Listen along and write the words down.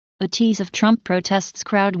A tease of Trump protests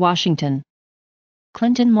crowd Washington.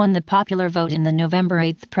 Clinton won the popular vote in the November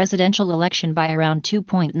 8 presidential election by around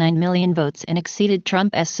 2.9 million votes and exceeded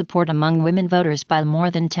Trump's support among women voters by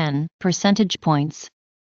more than 10 percentage points.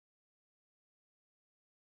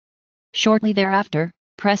 Shortly thereafter,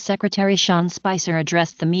 Press Secretary Sean Spicer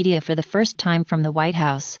addressed the media for the first time from the White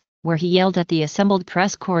House, where he yelled at the assembled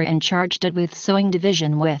press corps and charged it with sowing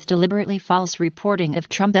division with deliberately false reporting of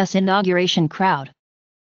Trump's inauguration crowd.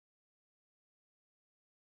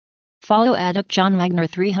 Follow John Wagner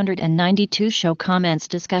 392 Show comments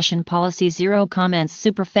discussion policy 0 comments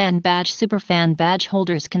Superfan badge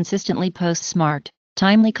holders consistently post smart,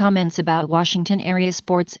 timely comments about Washington area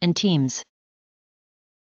sports and teams.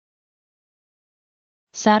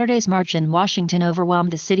 Saturday's march in Washington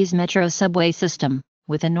overwhelmed the city's metro subway system,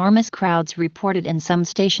 with enormous crowds reported and some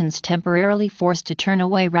stations temporarily forced to turn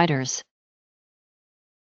away riders.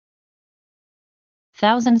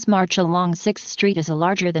 Thousands march along 6th Street as a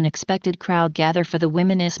larger-than-expected crowd gather for the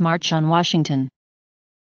Women's March on Washington.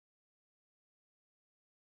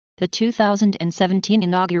 The 2017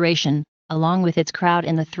 inauguration, along with its crowd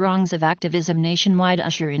and the throngs of activism nationwide,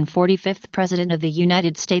 usher in 45th President of the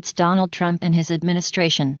United States Donald Trump and his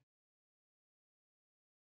administration.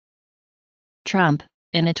 Trump,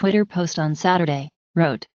 in a Twitter post on Saturday,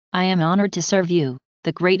 wrote, "I am honored to serve you,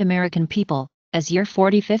 the great American people, as your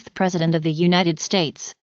 45th President of the United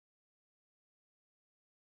States.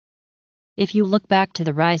 If you look back to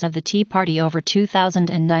the rise of the Tea Party over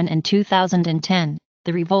 2009 and 2010,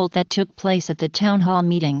 the revolt that took place at the town hall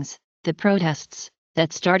meetings, the protests,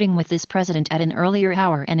 that starting with this president at an earlier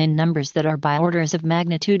hour and in numbers that are by orders of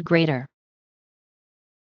magnitude greater.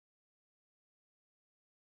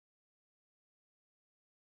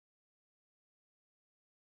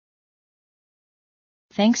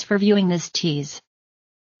 Thanks for viewing this tease.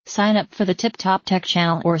 Sign up for the Tip Top Tech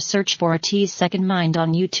channel or search for a Tease Second Mind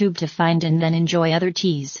on YouTube to find and then enjoy other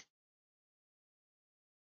teas.